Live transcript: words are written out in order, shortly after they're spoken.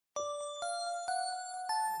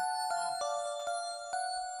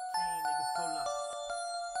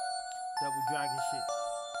Double dragon shit.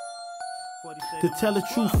 To tell the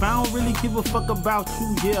truth, I don't really give a fuck about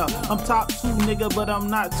you, yeah. I'm top 2 nigga, but I'm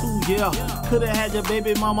not 2, yeah. Coulda had your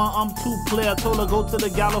baby mama, I'm 2 player. Told her go to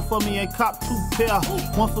the gala for me and cop 2 pair.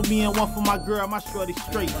 One for me and one for my girl, my shorty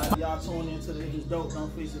straight. Y'all tune into the It's Dope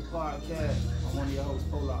Don't Face It podcast. I'm one of your hosts,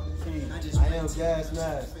 Pollock, DaKing. I am Gas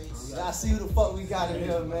Man. Y'all see who the fuck we got in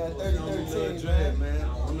here, man. 3013, Lil Dred, man.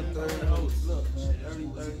 I'm the third host. Look, man,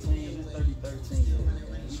 3013, it's 3013.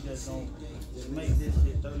 We just don't make this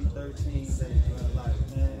shit 3013, like,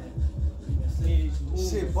 man.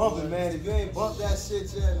 Shit bumping, man. If you ain't bumped that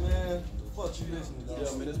shit yet, man, fuck you listening, dog.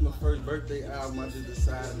 Yeah, man, this is my first birthday album. I just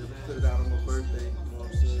decided to put it out on my birthday. You know what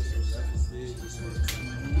I'm saying? So that's big.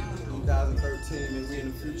 2013, and we in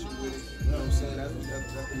the future with it. You know what I'm saying? That's the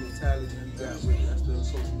mentality we got with it. That's the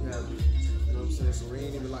approach we have with it. You know what I'm saying? So we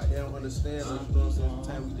ain't even like, they don't understand us. You know what I'm saying?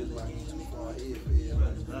 Sometimes we just like too far ahead for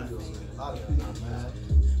everybody. A lot of people, man.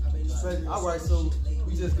 Alright, so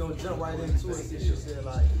we just gonna jump right into it since you said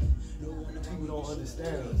like people don't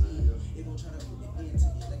understand us.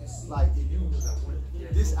 Like if you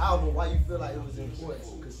this album, why you feel like it was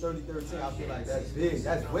important? Because 3013, I feel like that's big.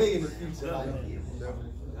 That's way in the future. Like, you know,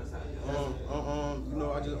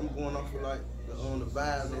 I'm going off of like the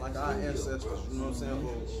vibes and like our ancestors. You know what I'm saying?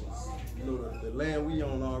 You know, the land we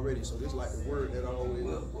on already. So this like the word that always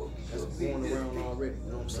that's going around already.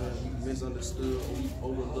 You know what I'm saying? We misunderstood, we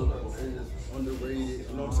overlooked, underrated.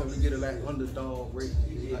 You know what I'm saying? We get it like underdog rate.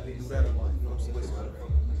 We like to do that a lot. You know what I'm saying? So,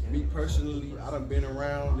 me personally, I done been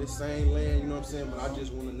around this same land. You know what I'm saying? But I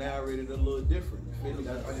just want to narrate it a little different. You feel me?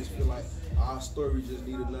 I just feel like our story just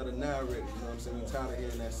need another narrator. You know what I'm saying? We tired of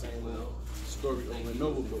hearing that same little story over and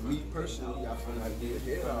over. But me personally, I feel like we're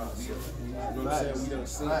ahead of ourselves. You know what I'm saying? We done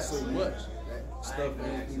seen so much that stuff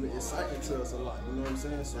ain't even exciting to us a lot. You know what I'm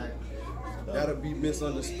saying? So that'll be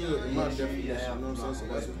misunderstood in my definition. You know what I'm saying? So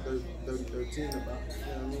that's what 3013 about. You know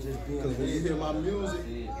what I mean? Because when you hear my music,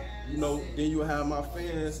 you know, then you have my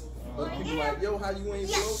fans. Other people like, yo, how you ain't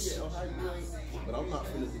blow yet? Or how you ain't? But I'm not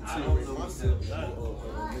finna deteriorate myself or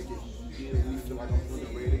make me feel like I'm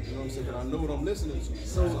underrated. You know what I'm saying? But I know what I'm listening to.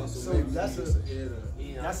 So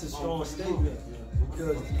that's a strong statement.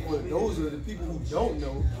 Because for those are the people who don't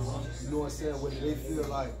know, you know what I'm saying, whether they feel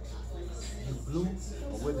like you blew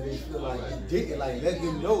or whether they feel like you didn't, like let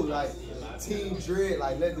them know, like Team Dred,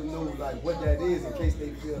 like let them know like what that is in case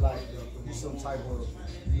they feel like you some type of,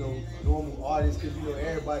 you know, normal artist, because you know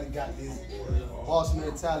everybody got this boss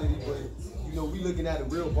mentality, but you know we looking at a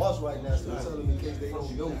real boss right now, so tell them in case they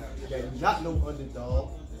don't know that you're not no underdog.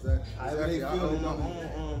 Exactly. You know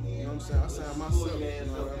what I'm saying? I sound myself, you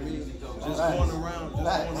know what I mean? Just going around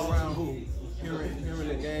hearing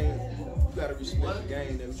the game, you gotta respect the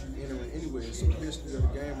game that you entering anyway. It's some history of the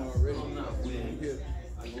game already. We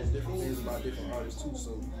hear different things about different artists too.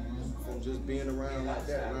 So from just being around like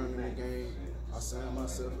that, learning the game, I signed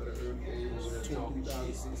myself at an early age.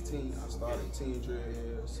 2016, I started Team Dred.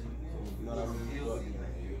 You know what I mean? But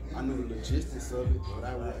I knew the logistics of it, but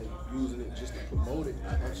I wasn't using it just to promote it. I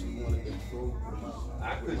actually wanted to grow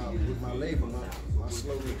with my label, my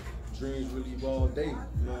slogan, dreams really evolve daily. You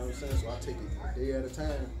know what I'm saying? So I take it a day at a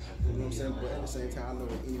time. You know what I'm saying? But at the same time, I know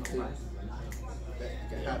that anything that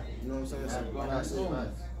can happen. You know what I'm saying? So like I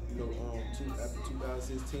said, you know, after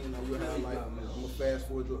 2016, now you have like, I'm gonna fast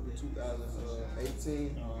forward up to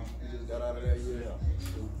 2018. We just got out of that year,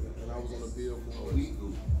 and I was on the bill for a week.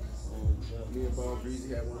 Me and Bob Breezy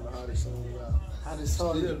had one of the hottest songs out. Hottest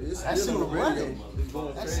song? That shit was running. It's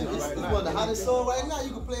going crazy right now. It's one of the hottest songs right now.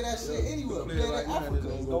 You can play that shit anywhere. Play it in Africa. It's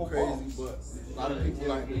gonna go crazy, but a lot of people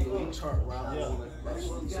like to go chart route on that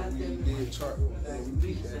shit. So we did chart, and we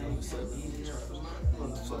beat that on the 7 charts.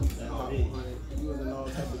 So we was in all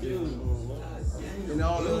type of different, and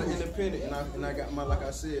all the independent, and I got my, like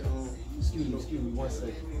I said, excuse me, 1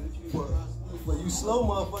 second. For you slow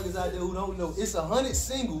motherfuckers out there who don't know, it's 100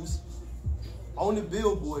 singles on the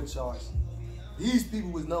Billboard charts. These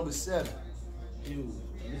people was number 7. Dude,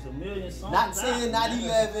 it's a million songs. Not 10, not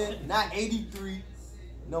 11, not 83,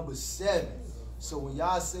 number 7. So when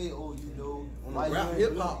y'all say, oh, you know, on the rap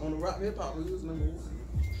hip hop, we was number 1.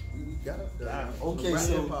 We got up there. Okay,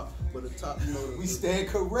 so hip-hop, but the top, you know, we stand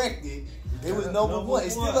corrected. It was number 1.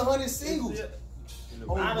 It's still 100 singles.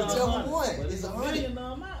 Whichever one, it's 100.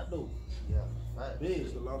 Though. Yeah, big.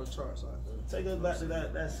 There's a lot of charts out there. Take us back to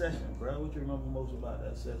that session, bro. What you remember most about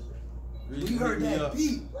that session? We heard that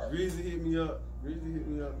beat. Breezy hit me up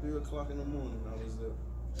 3 o'clock in the morning. I was up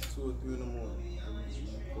 2 or 3 in the morning. I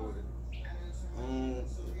recorded.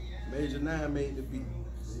 Major 9 made the beat.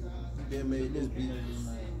 He then made this beat.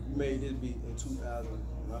 He made this beat in 2000.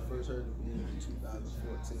 When I first heard the beat in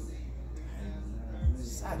 2014.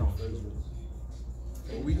 Sat on Facebook.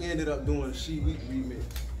 And we ended up doing a She Week remix.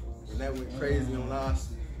 And that went crazy on our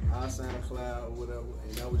SoundCloud or whatever.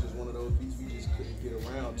 And that was just one of those beats we just couldn't get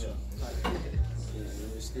around to.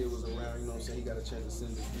 And it still was around, you know what I'm saying? He got a chance to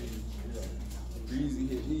send it to me. Breezy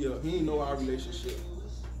hit me up. He didn't know our relationship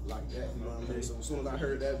like that, you know what I mean? So as soon as I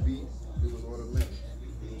heard that beat, it was automatic.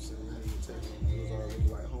 You know what I'm saying? He didn't take it. It was already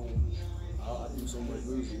like home. I do so much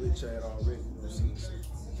music with Chad already, you know what I'm saying?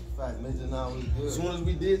 Fact, Major Now was good. As soon as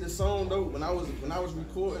we did the song though, when I was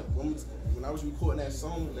recording that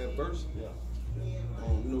song, that verse, you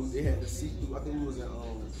know, they had to see through. I think we was in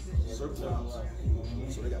Circle House,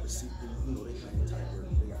 so they got to see through. You know, they playing tight work.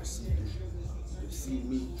 They got to see through. They see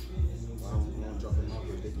me while I'm dropping my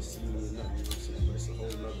verse. They can see me and nothing. You know what I'm saying? But it's a whole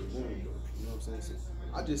nother room though. You know what I'm saying? So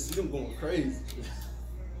I just see them going crazy.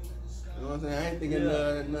 You know what I'm saying? I ain't thinking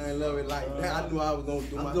nothing love it like that. I knew I was gonna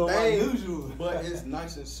do my thing, usual. but it's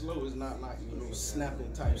nice and slow. It's not like, you know,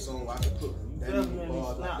 snapping type song where I can put that many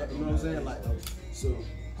bars like that. You know what I'm saying? Like, so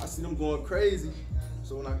I see them going crazy.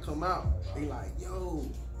 So when I come out, they like, yo,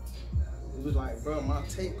 it was like, bro, my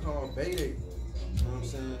tape called Bayday. You know what I'm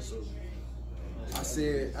saying? So I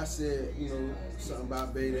said, you know, something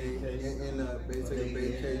about Bayday and Bayday, you know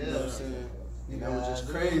what I'm saying? And that was just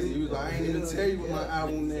crazy. He was like, I ain't even tell you what my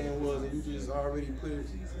album name was, and you just already put it.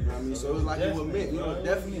 You know what I mean? So it was like it was meant, you know,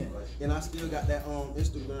 definitely. And I still got that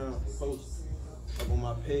Instagram post up on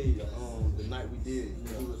my page the night we did it.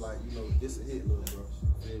 He was like, you know, this a hit, little bro.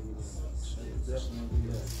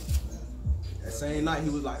 Definitely. That same night he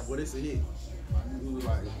was like, well, this a hit. He was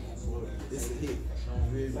like, well, this a hit.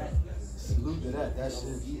 Salute to that. That shit.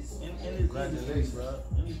 In this industry, bro,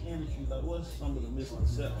 in this industry, like, what's some of the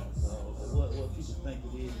misconceptions, what people think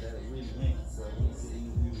it is that it really ain't, bro?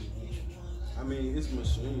 I mean, it's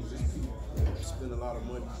machines, it's people spend a lot of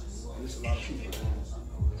money, and it's a lot of people.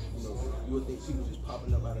 You know, you would think people just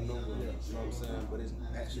popping up out of nowhere, you know what I'm saying? But it's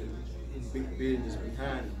actually big business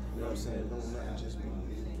behind it, you know what I'm saying? Don't nothing just be,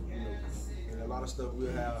 you know. And a lot of stuff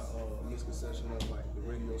we'll have a misconception of, like the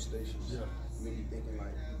radio stations. Yeah. Maybe thinking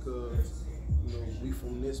like, because, you know, we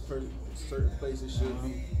from this certain places should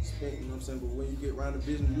be spent, you know what I'm saying? But when you get around the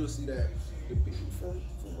business, you'll see that the people from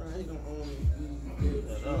around here don't own it. You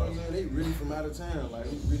know what I'm saying? They really from out of town. Like,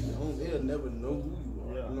 they really own, they'll never know who you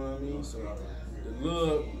are. You know what I mean? So the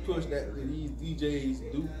little push that these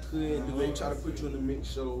DJs do, they try to put you in the mix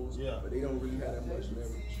shows, but they don't really have that much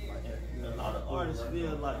leverage like that. A lot of artists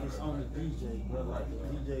feel like it's on the DJ, bro. Like the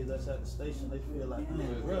DJs that's at the station, they feel like,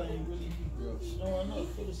 man, bro, ain't really showing up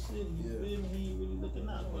for the city. You feel me? He ain't really looking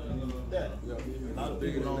out for that. A lot of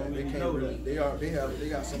people don't really know that. They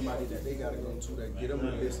got somebody that they gotta go to that get them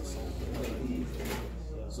a list or something.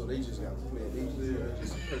 So they just gotta play it. They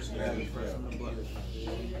just a personality.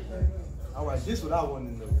 All right, this is what I want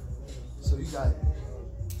to know. So you got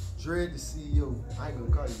Dred the CEO. I ain't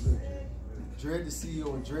gonna call you Lil Dred. Dred the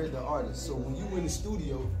CEO and Dred the artist. So when you in the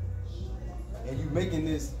studio and you making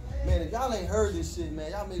this, man, if y'all ain't heard this shit,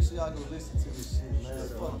 man, y'all make sure y'all go listen to this shit, man.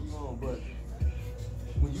 Fuck you on. But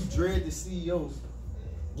when you Dred the CEO,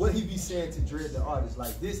 what he be saying to Dred the artist?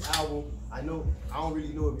 Like this album, I don't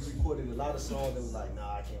really know if you recorded a lot of songs that was like,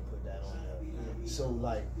 nah, I can't put that on there. So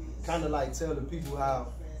like, kind of like tell the people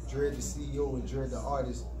how Dred the CEO and Dred the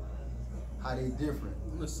artist, how they different.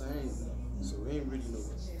 I'm the same, so we ain't really no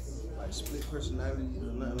like split personality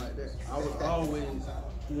or nothing like that. I was always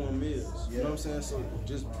who I'm is, you know what I'm saying? So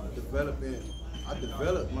just developing, I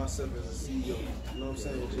developed myself as a CEO, you know what I'm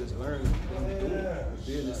saying? Just learning what I'm doing, the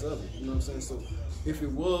business of it, you know what I'm saying? So if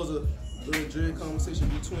it was a Lil Dred conversation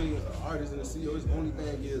between an artist and a CEO, the only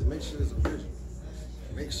thing is make sure it's official.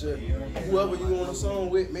 Make sure whoever you on a song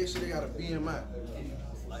with, make sure they got a BMI.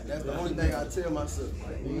 Like that's the only thing I tell myself.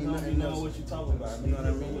 Like, you know what you talking about. You know what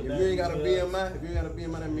I mean? If you ain't got a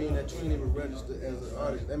BMI, that means that you ain't even registered as an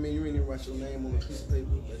artist. That means you ain't even write your name on a piece of paper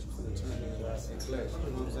that you put in turn in class. You know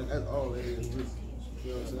what I'm saying? That's all that is. You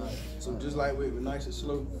know what I'm saying? So just like with Nice and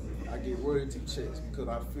Slow, I get royalty checks because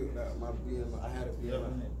I feel that my BMI, I had a BMI. You know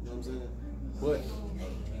what I'm saying? But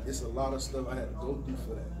it's a lot of stuff I had to go through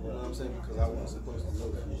for that. You know what I'm saying? Because I wasn't supposed to know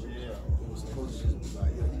that. It was supposed to just be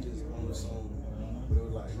like, yeah, he just on the song. But it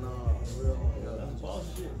was like, nah, bro. That's boss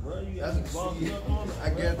shit, bro. You that's got boss up on it. I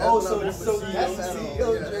guess that's so that's the CEO.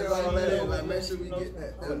 That's all that is. Like, make sure we get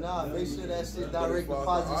that. Oh, nah, make sure that shit direct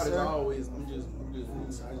deposit, sir. Always, I just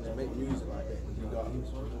make music like that. Regardless,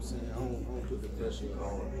 you know what I'm saying? I don't put the pressure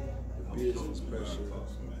on the business pressure.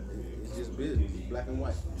 It's just business, black and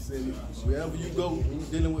white. Wherever you go, when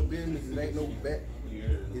you're dealing with business, it ain't no back.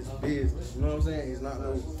 It's business. You know what I'm saying? It's not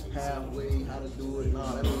no halfway how to do it.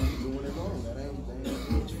 Nah, that ain't you doing it wrong. That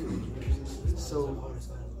ain't true. So,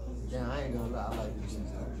 yeah, I ain't ain't gonna lie, I like the beats.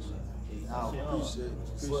 I appreciate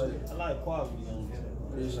it. I like quality on it.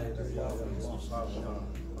 Appreciate that.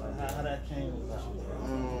 How that came about?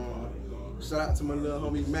 Shout out to my little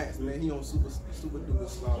homie Max, man. He on super duper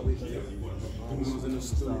slide with me. We was in the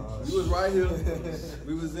studio. We was right here.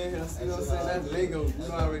 We was in here. You know what I'm saying? That's lingo. You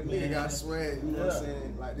know already nigga got swag. You know what I'm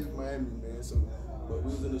saying? Like this Miami, man. So, but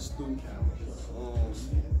we was in the studio.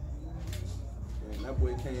 And that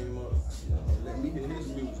boy came up, let me hear his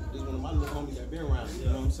music. This one of my little homies that been around. You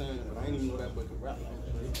know what I'm saying? But I ain't even know that boy could rap like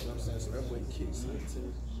that. You know what I'm saying? So that boy kicks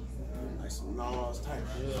into like some Nas type,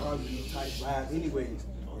 R&B type vibe. Anyways.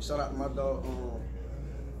 Shout out to my dog,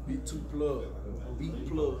 Beat Plug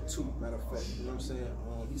 2, matter of fact, you know what I'm saying?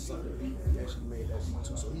 He sung the beat, he actually made that beat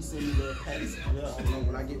too, so he sent me little packs.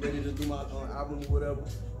 When I get ready to do my album or whatever,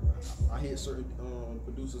 I hit certain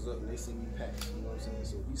producers up and they send me packs, you know what I'm saying?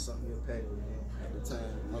 So he sent me a pack at the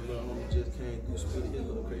time. My little homie just came through, spit his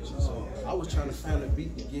little crazy. So I was trying to find a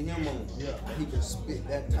beat to get him on. He can spit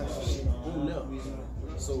that type of shit on up.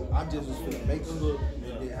 So I just was gonna make a hook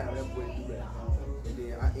and then have that boy do that. And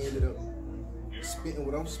then I ended up spitting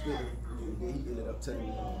what I'm spitting, and then he ended up telling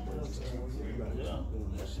me, just keep doing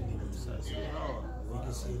that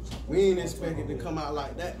shit. We ain't expected to come out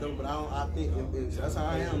like that though, but I think that's how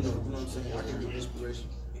I am though, you know what I'm saying? I can get inspiration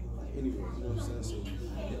anyway, you know what I'm saying? So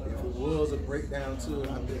if it was a breakdown to it,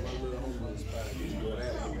 I think my little homie inspired me to go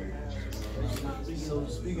that way. So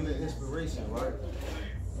speaking of inspiration, right?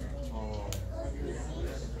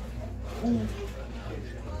 Who,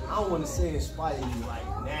 I don't want to say inspire you like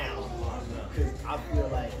now, because I feel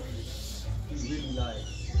like he's really like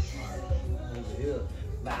over here.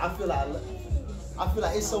 Like I feel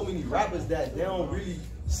like it's so many rappers that they don't really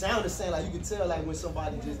sound the same. Like you can tell like when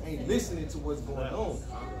somebody just ain't listening to what's going on.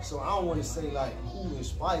 So I don't want to say like who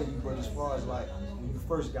inspired you, but as far as like when you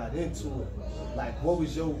first got into it, like what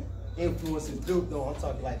was your influences built on? I'm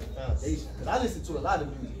talking like the foundation. Because I listen to a lot of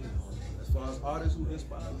music. As far as artists who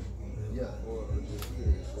inspired me. Yeah.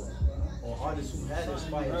 Or artists who had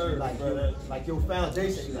inspired you, like your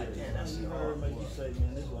foundation. You're like, damn, that's hard. Make you say,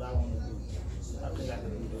 man, this is what I want to do. I think I can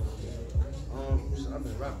do this. I've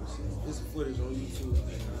been rapping since. This footage on YouTube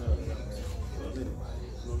for a minute. You know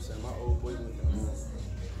what I'm saying? My old boy went to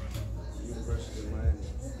the University of Miami.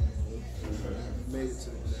 He made it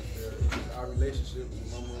to our relationship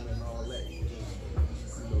with my mom and all that. You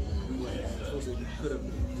know, we weren't close as we could have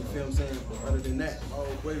been. You feel what I'm saying? But other than that, my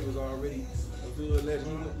old boy was already a hood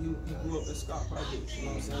legend. He grew up in Scott Projects, you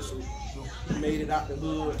know what I'm saying? So he made it out the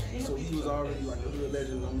hood, so he was already like a hood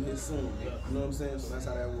legend. I'm his son, you know what I'm saying? So that's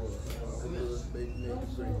how that was. Baby made me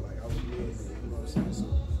great, like I was good, you know what I'm saying? So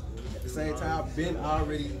at the same time, Ben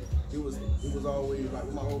already, it was always like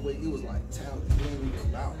my old way, it was like talent, being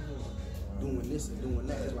about doing this and doing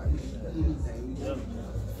that. It's like we do anything, we do.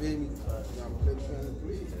 Feel me? You gotta play the piano,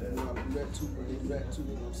 please. You gotta do that too, but they do that too. You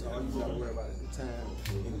know what I'm saying? All you gotta worry about is the time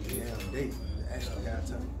and the damn day to actually have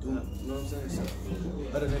time to do it. You know what I'm saying?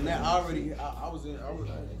 So, other than that, I was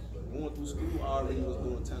going through school. I already was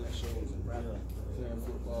doing talent shows and rapping, playing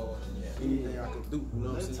football, anything I could do. You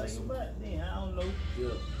know what I'm saying? Let's take it back then. I don't know.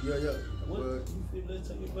 Yeah. What you feel? Let's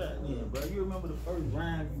take it back then, bro. You remember the first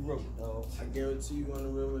rhyme you wrote, dog? I guarantee you, on the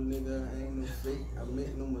real nigga, I ain't no fake. I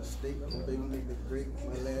make no mistake. My baby nigga great.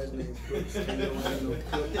 My last name Crooks. I don't need no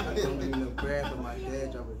cook. I don't need no grab, but my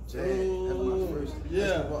dad drove a Jag. That's my first.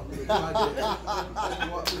 I used to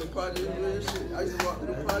walk through the project. Real shit. I used to walk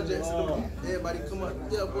through the projects and everybody come up.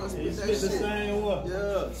 Yeah, boy, spit that shit. The same one.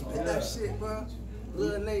 Yeah, spit that shit, bro.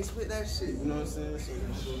 Lil Nate, spit that shit. You know what I'm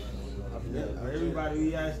saying? So, everybody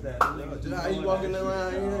we asked that. Just how he walking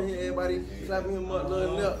around here, everybody clapping him up,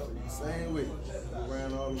 Lil Nip. Same way.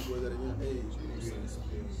 Around all these boys at a young age. You know what I'm saying?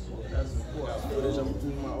 So, that's important. Footage I'm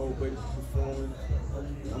doing my old baby performing.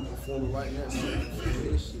 I'm performing right now. So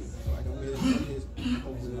this shit. Like I'm his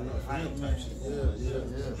opening up for him type shit. Yeah.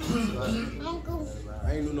 I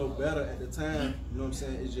ain't knew no better at the time. You know what I'm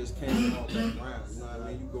saying? It just came all back around. You know what I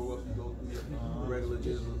mean? You go up, you go through your regular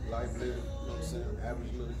just life living. You know what I'm saying?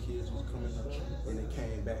 Average little kids was coming up and they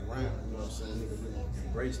came back around. You know what I'm saying? Niggas really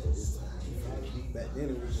embraced it this time. Back then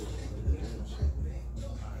it was just shit.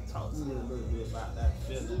 Talk to me a little bit about that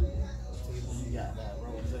feeling. You got that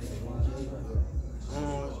rose.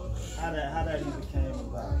 How that even came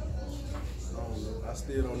about? I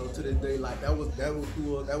still don't know to this day. Like that was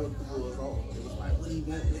through us all. It was like, what he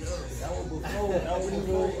want with us? That was before.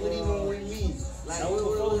 What he want with me? Like that was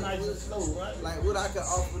before Nice and Slow, right? Like what I could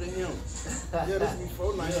offer to him. Yeah, this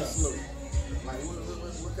before Nice and Slow. Like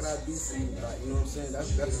what could I do for you? Like you know what I'm saying?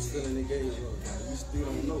 That's the feeling they gave us. Like, we still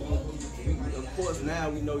don't know. Of course now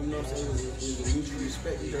we know. You know what I'm saying? It was a mutual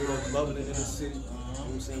respect. We heard us bubbling in the city.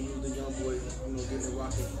 know what I'm saying? We was the young boy, you know, getting it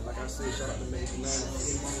rocking. Like I said, shout out to Major 9. You know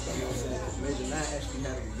what I'm saying? Major 9 actually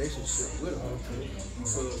had a relationship with him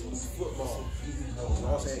because football.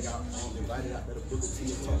 Ross had got invited out to the Booker T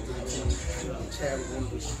and talked to the team. And Chad was one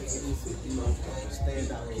of those, you know,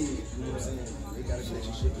 standout kids. You know what I'm saying? They got a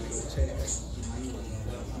relationship with Chad. You know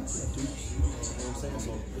what I'm saying?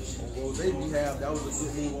 So on Rose's behalf, that was a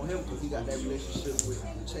good move on him because he got that relationship with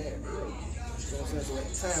Chad. You know what I'm saying? So at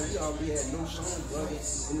the time, we already had no Sean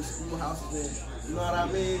brothers in the schoolhouses, and you know what I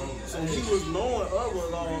mean? So he was knowing of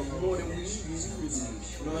us more than we even knew.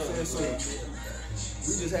 You know what I'm saying? So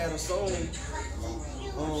we just had a song.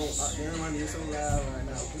 Damn, I need some live right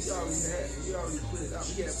now. We already put it out.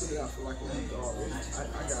 We had put it out for like a week already.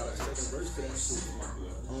 I got a second verse to that shit.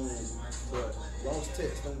 But Ross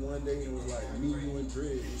texted him one day and was like, me, you, and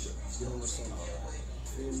Dred, we should get on the song.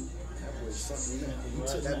 Feel me? That was something. We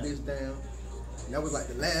took that bitch down. And that was like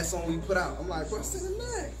the last song we put out. I'm like, bro, sing it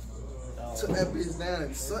back. Took that bitch down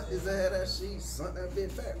and sunk his ass that shit, sunk that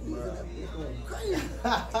bitch back. That bitch going crazy. I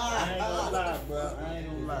ain't gonna lie, bro. I ain't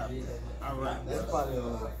gonna lie. All right. That's probably a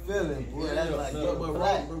feeling, boy. Yeah, that's like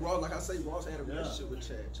but Ross, like I say, Ross had a relationship with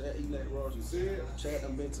Chad. Chad, he let Ross. You see it? Chad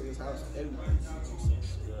done been to his house everything.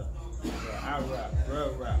 I rap,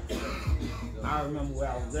 bro, rap. I remember where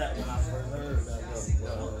I was at when I first heard that.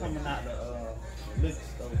 I'm coming out the liquor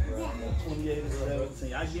store, bro. I'm on 28 and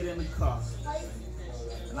 17. I get in the car.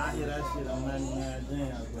 And I hear that shit on 99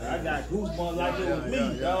 Jams, bro. I got goosebumps like it was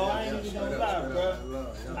me, dog. I ain't even gonna lie, bro.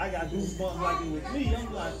 I got goosebumps like it was me.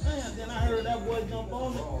 I'm like, man, then I heard that boy jump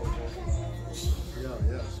on it.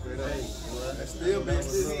 Yeah, straight up.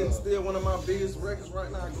 That's still one of my biggest records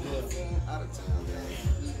right now. Going out of town, man.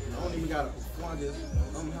 I don't even gotta perform this.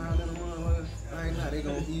 I'm high in the run. I ain't not. They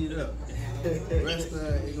gonna eat it up. Rest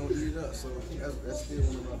they gonna eat it up. So that's still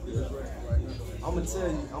one of my biggest records right now. I'm gonna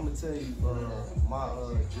tell you my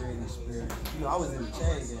Dred experience. You know, I was in the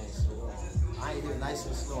chain gang, so I ain't hear nice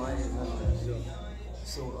and slow. I ain't hear none of that shit.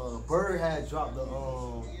 So Bird had dropped the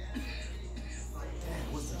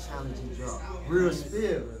what's the challenge he dropped? Real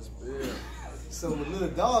Spill. So when Lil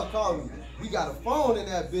Dog called me, we got a phone in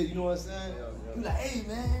that bitch. You know what I'm saying? He like, hey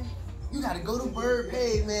man, you gotta go to Bird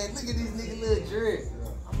page, man. Look at this nigga Lil Dred.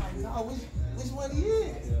 I'm like, nah, which one he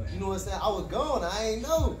is? You know what I'm saying? I was gone. I ain't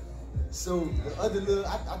know. So the other little,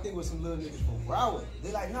 I think it was some little niggas from Broward.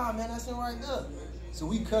 They like, nah, man, that's him right there. So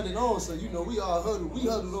we cut it on. So you know, we all huddled. We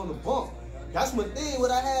huddled on the bump. That's my thing.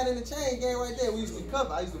 What I had in the chain gang right there. We used to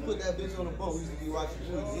cover. I used to put that bitch on the bump. We used to be watching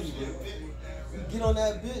movies. We get on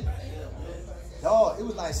that bitch. Dog, it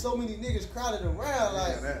was like so many niggas crowded around,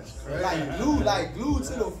 like glued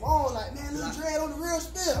to the phone, like, man, Lil Dred on the Real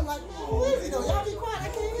Spill. I'm like, man, who is he though? Y'all be quiet, I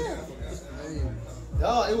can't hear him.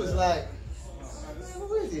 Dog, it was like, man,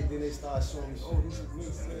 who is it? Then they started showing me, oh, this is me.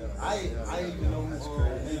 I ain't even know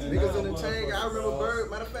niggas in the chain gang. I remember Bird,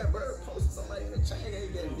 matter of fact, Bird posted somebody in the chain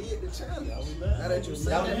gang that did the challenge. Now that you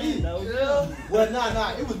said that was me. Well,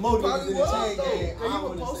 nah, it was more niggas in the chain gang. I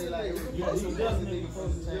don't want to say like, he definitely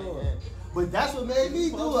posted the chain gang. But that's what made me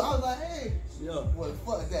do it. I was like, hey, well,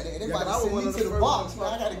 fuck that. Everybody send me to the box, man.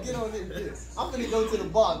 I gotta get on this shit. I'm finna go to the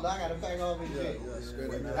box, but I gotta pack all this shit.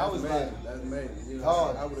 That was like, that's amazing. You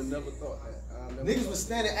know, I would have never thought that. Niggas was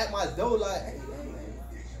standing at my door like, hey, man.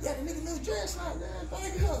 Yeah, the nigga Lil Dred shot, man.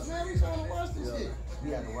 Back it up, man. We trying to watch this shit.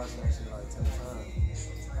 We had to watch that shit like 10 times.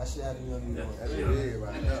 That shit had to be on the door. That's it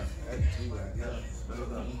right now. That's G right now.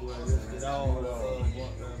 Get all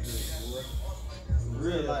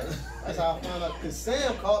real like, that's how I found out. Cause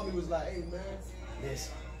Sam called me, was like, hey man,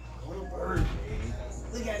 listen, what a Bird, man.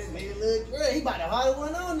 Look at this nigga Lil Dred. He about the hardest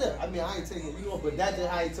one on there. I mean, I ain't taking it, you know, but that's just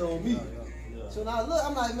how he told me. So now look,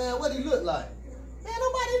 I'm like, man, what he look like? Man,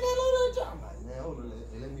 nobody know Lil Dred. I'm like, man, hold on,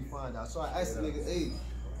 let me find out. So I asked the nigga, hey,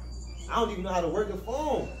 I don't even know how to work the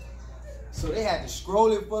phone. So they had to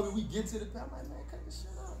scroll it for me. We get to the pad. I'm like, man, cut this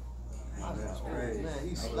shit out. That's crazy. Man,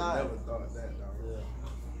 he slid. I never thought of that, dog.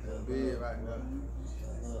 That's big right now.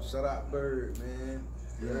 Shout out Bird, man.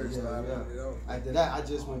 Yeah. After that, I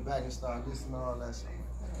just went back and started listening to all that stuff.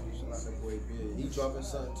 Shout out that boy Big. He dropping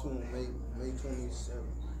something too on May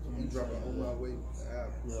 27th. He dropping On My Way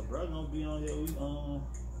album. Yeah, bro, gonna be on here. We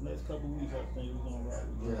next couple weeks, I think we gonna rock.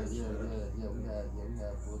 We had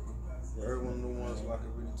booking. Bird one of the ones who I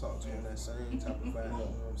could really talk to on that same type of vibe. You know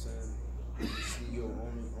what I'm saying? CEO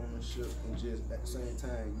ownership, and just at the same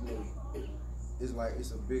time, you know, it's like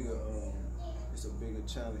it's a bigger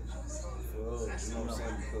challenge for us, you know what I'm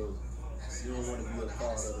saying? Because you don't want to be a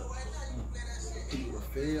part of the people that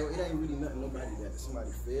fail. It ain't really nothing nobody that somebody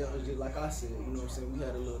fail. It's just like I said, you know what I'm saying? We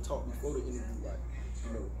had a little talk before the interview, like,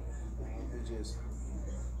 you know, it's just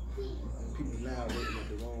people now looking at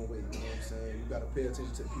the wrong way, you know what I'm saying? You gotta pay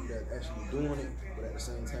attention to the people that actually doing it, but at the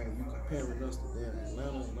same time, you comparing us to damn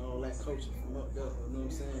Atlanta and all that coaching from up there, you know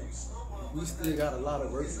what I'm saying? We still got a lot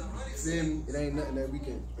of work. Feel me? It ain't nothing that we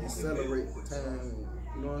can accelerate the time. And,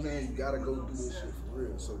 you know what I'm saying? You gotta go do this shit for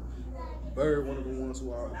real. So, Bird, one of the ones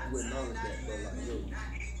who acknowledge that, but like, yo,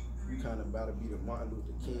 you kind of about to be the Martin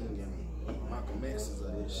Luther King and Malcolm X's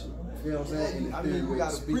of this shit. You feel what I'm saying? I mean, we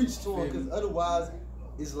gotta preach to them, because otherwise,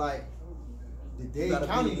 it's like the Dade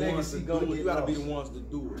County legacy gonna get You gotta be the ones to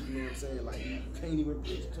do it. You know what I'm saying? Like, you can't even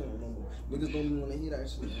preach to them no more. Niggas don't even want to hear that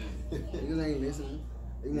shit. Niggas ain't listening.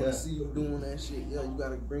 They want to see you doing that shit. Yeah, you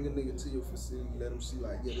gotta bring a nigga to your facility, let them see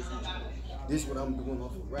like, yeah, this what I'm doing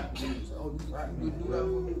off of rap music. Oh, you do that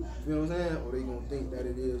for me? You know what I'm saying? Or they gonna think that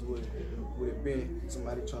it is what it been.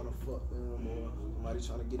 Somebody trying to fuck them, or somebody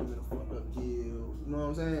trying to get them in a fucked up deal. You know what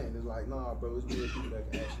I'm saying? And it's like, nah, bro, it's real people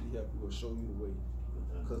that can actually help you or show you the way.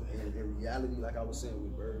 Because in reality, like I was saying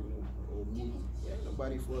with Bird or me,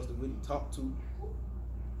 nobody for us to really talk to.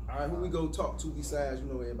 All right, who we go talk to besides, you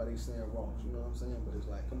know, everybody saying Ross, you know what I'm saying? But it's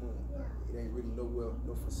like, come on, it ain't really nowhere,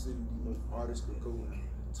 no facility, no artist could go and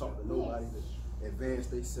talk to nobody to advance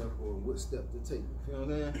themselves or what step to take. You feel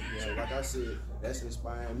what I'm saying? Yeah. So like I said, that's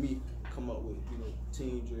inspiring me to come up with, you know,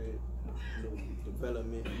 Team Dred, you know,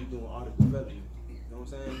 development, we doing artist development. You know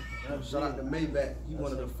what I'm saying? Shout out to Maybach, he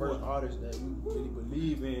one of the first artists that we really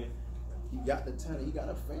believe in. He got the talent, he got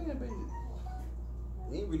a fan base.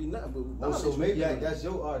 He ain't really nothing, but so Maybach, that's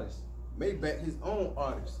your artist. Maybach, his own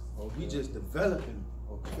artist. We just developing.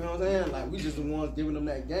 You know what I'm saying? Like, we just the ones giving them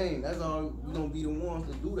that game. That's all. We gonna be the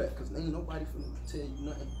ones to do that, cause ain't nobody finna tell you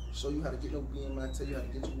nothing, show you how to get no BMI, tell you how to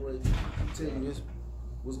get your words, tell you this,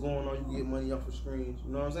 what's going on. You can get money off the screens.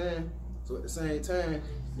 You know what I'm saying? So at the same time,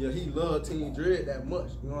 yeah, he loved Team Dred that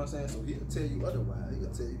much. You know what I'm saying? So he'll tell you otherwise. He'll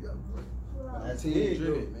tell you, that's Team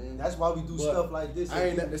Dred, man. That's why we do stuff like this. I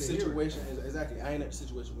ain't at the situation. Exactly. I ain't at the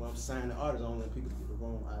situation where I'm signing artists. I don't let people get the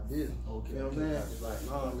wrong idea. Okay. You know what I'm saying? It's like,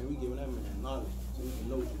 nah, man, we giving that man knowledge so he can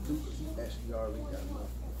know what to do, because he actually already got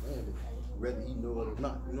enough fan base, whether he know it or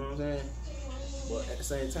not. You know what I'm saying? But at the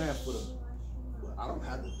same time, I don't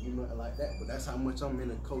have to do nothing like that. But that's how much I'm in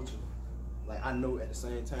the culture. Like, I know at the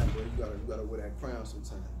same time, bro, you gotta wear that crown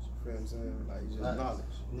sometimes. You feel what I'm saying? Like, it's just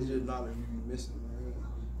knowledge. It's just knowledge you be missing, man.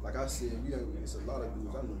 Like I said, it's a lot of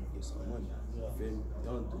dudes I know get some money. Feel me?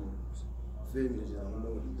 Young dudes. Feel me? They don't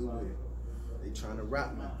know what to do with it. They trying to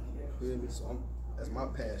rap now. Feel me? So that's my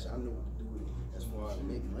passion. I know what to do with it as far as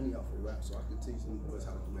make money off of rap. So I can teach them boys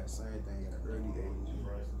how to do that same thing at an early age.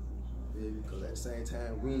 Feel me? Because at the same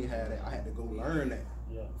time, we ain't had that. I had to go learn that.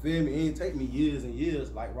 Feel me? It ain't take me years and years.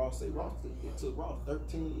 Like Ross said, it took Ross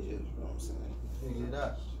 13 years. You know what I'm saying? Figure it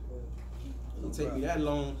out. It take me that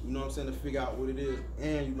long, you know what I'm saying, to figure out what it is.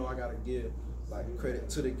 And you know I gotta give like credit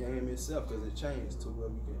to the game itself, because it changed to where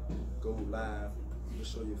we can go live, you can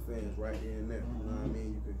show your fans right there and there. You know what I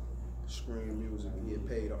mean? You can stream music and get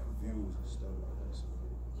paid off of views and stuff like that. So.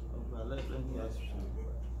 Okay, let me ask you something.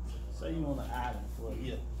 Say you on an island for a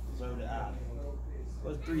year, deserted island.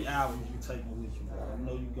 What's 3 albums you taking with you, bro? I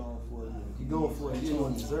know you going for a year. You going for a year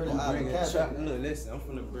on deserted island? Look, listen, I'm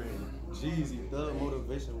finna bring Jeezy, Thug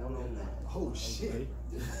Motivation 101. Oh shit.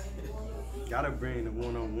 Gotta bring the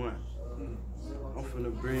 101. I'm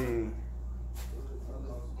finna bring.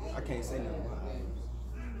 I can't say nothing.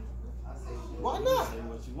 Why not? Say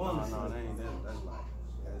what you want. No, that ain't that. That's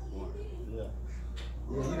one. Yeah.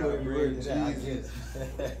 Yeah, you know every word to that, I guess.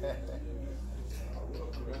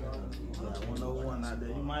 Yeah, 101 out there.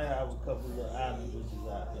 You might have a couple of island bitches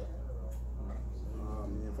out there.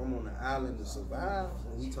 Man, if I'm on the island to survive,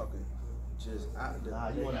 we talking just out there. Nah,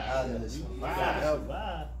 you on the island to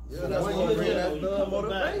survive. Yeah, that's what I'm bringing, that Thug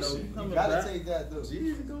Motivation. You gotta take that though.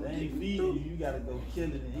 Jeezy gonna they ain't feeding you, you gotta go kill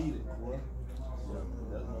it and eat it, boy. Yeah, man,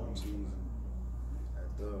 that's what Jeezy. That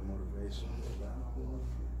Thug Motivation.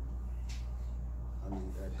 I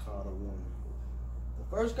need that Carter one. The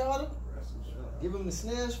first Carter? Give him the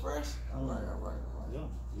snares first? All right. Yeah,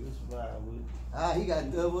 you survive with it. He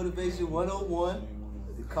got Thug Motivation 101,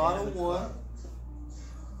 the Carter one.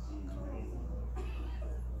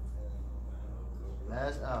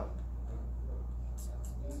 Last album.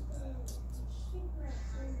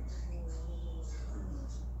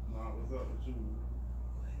 What's up with you?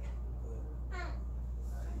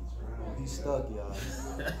 He's stuck, y'all.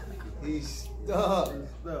 He's stuck.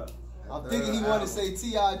 I'm thinking he wanted to say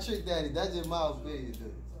T.I. Trick Daddy. That's just my opinion,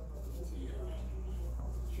 dude.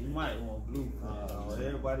 You might want blueprint.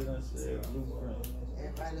 Everybody done said blueprint.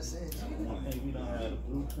 Everybody done said I think we done had a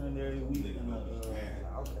blueprint every week. And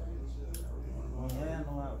okay. We had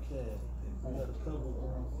no Outcast. We got a couple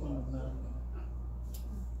of now.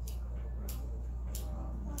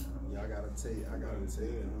 Yeah, I gotta tell you.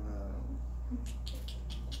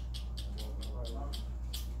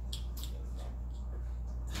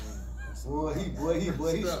 Boy, he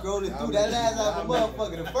scrolling through that last album,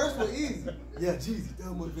 motherfucker. The first one easy. Yeah, Jeezy,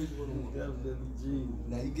 that motivation 101. Definitely Jeezy.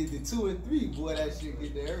 Now you get the 2 and 3, boy, that shit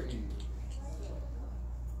get to hurt you.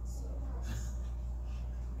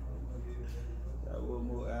 Got one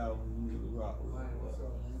more album you need to rock with.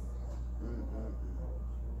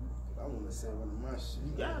 I want to say one of my shit.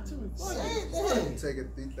 You got to. Say Take it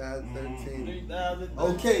 3013. 3013.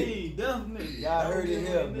 Okay. Definitely. Y'all heard it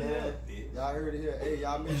here, man. Y'all heard it here. Hey,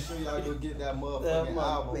 y'all make sure y'all go get that motherfucking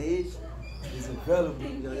album. It's available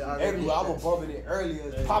everywhere. I was bumping it earlier.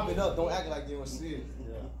 It's popping up. Don't act like you don't see it.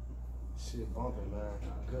 Yeah. Shit bumping, man.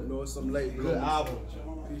 Good. Know it's some late. Good album.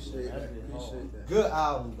 Appreciate that. Good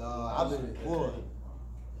album, dog. I've been boy.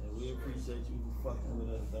 And we appreciate you for fucking with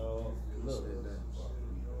us, dog. Look,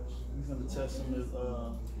 we gonna test some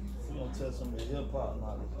of his hip hop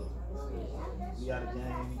knowledge. We got a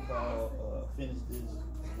game we call Finish This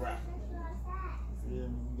Rap. Yeah,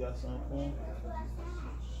 you got something for him?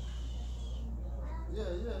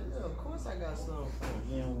 Yeah. Of course I got something for him.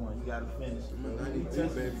 You ain't one. You gotta finish it. Man, I need two,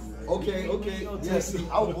 baby. Okay. Yeah, see,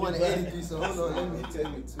 I was born in 83, so hold on. Let me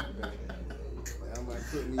tell you two, baby. I might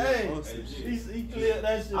put me Hey, on some shit. he cleared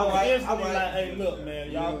that shit. All right. Like, hey, look,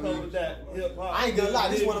 man, y'all covered that hip hop. I ain't gonna lie,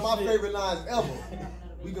 this is one of my favorite lines ever.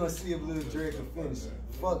 We gonna see if Lil Dred can finish it.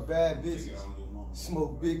 Fuck bad bitches,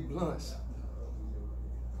 smoke big blunts.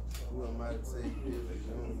 Who am I to take it?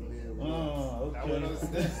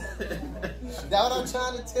 Okay. That's what I'm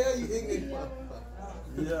trying to tell you, ignorant.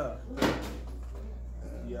 Yeah.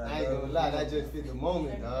 I ain't gonna lie, that just fit the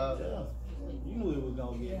moment, dog. Yeah. You knew it was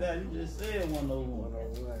gonna get that. You just said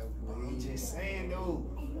 101. You just saying though.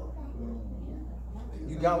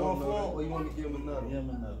 You got one for him, or you want me to give him another? Give him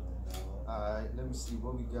another. Alright, let me see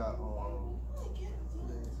what we got on.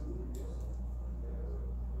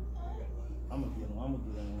 I'm gonna get him one.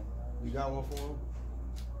 You got one for him?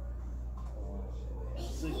 I'm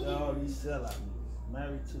sick of all these sellouts.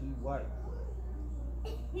 Married to you white.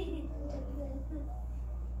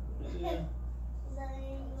 Yeah.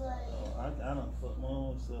 I done fucked my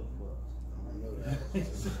own self up. I know that.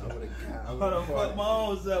 I I done fucked my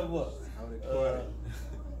own self up. I would have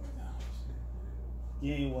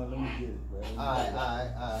You ain't one, let me get it, bro. Alright.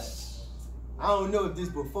 I don't know if this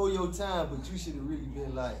before your time, but you should have really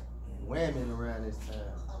been like whamming around this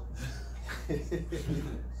time.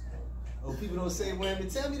 Oh, people don't say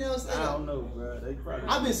whammy. Tell me they don't say that. I don't know, bro. They probably.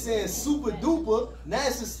 I've been saying super duper. Now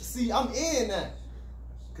it's just, see, I'm in that.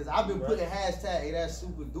 Cause I've been putting hashtag, hey, that's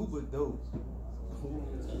super duper dope.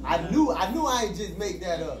 I knew I ain't just make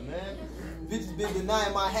that up, man. Bitches been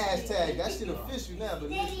denying my hashtag. That shit official now, but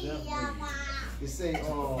it say,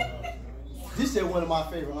 this is one of my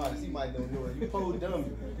favorite artists. He might don't know it. You po dummy.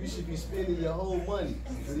 You should be spending your whole money.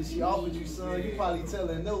 But if she offered you, son, you probably tell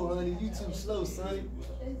her, no, honey, you too slow, sonny.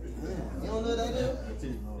 You don't know that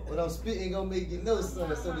is? What I'm spitting gonna make you know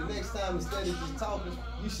something. So the next time, instead of just talking,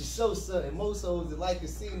 you should show something. Most hoes are like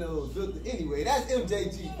casinos built to, anyway. That's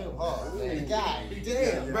MJG Pimp Hard. Man. God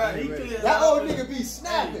damn, bro. That old nigga be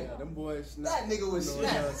snapping. Them boys snap. That nigga was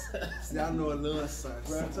snapping. See, I know a little son.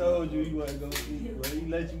 Bro, I told you he wasn't gonna eat, bro. He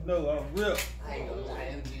let you know I'm real. I ain't gonna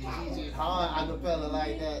lie, MJG just hard acapella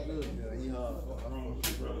like that, dude. Yeah, he hard.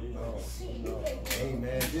 Hey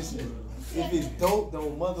man, this is, if it's dope,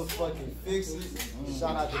 don't motherfucking fix it.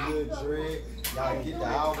 Shout out to Lil Dred. Y'all get the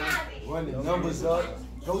album, run the numbers up,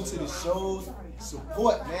 go to the shows,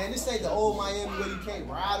 support, man. This ain't the old Miami where you can't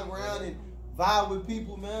ride around and vibe with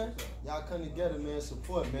people, man. Y'all come together, man.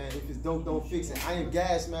 Support, man. If it's dope, don't fix it. I am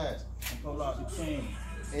Gas Mask. Pollock DaKing.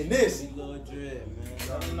 And this. Lil Dred, man.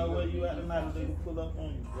 I don't know where you at tonight if they can pull up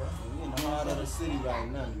on you, bro. We in the heart of the city right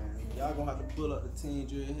now, man. Y'all gonna have to pull up the Team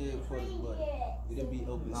Dred headquarters, but it'll be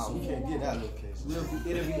open Nah, soon. we can't get that location.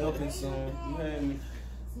 It'll be open soon. You heard me?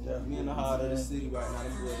 We in the heart of the city right now.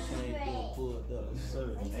 Them boys came through and pulled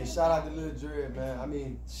up. Hey, shout out to Lil Dred, man. I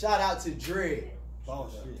mean, shout out to Dred.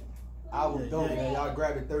 Boss shit. Album dope, man. Y'all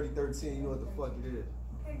grab it 3013. You know what the fuck it is.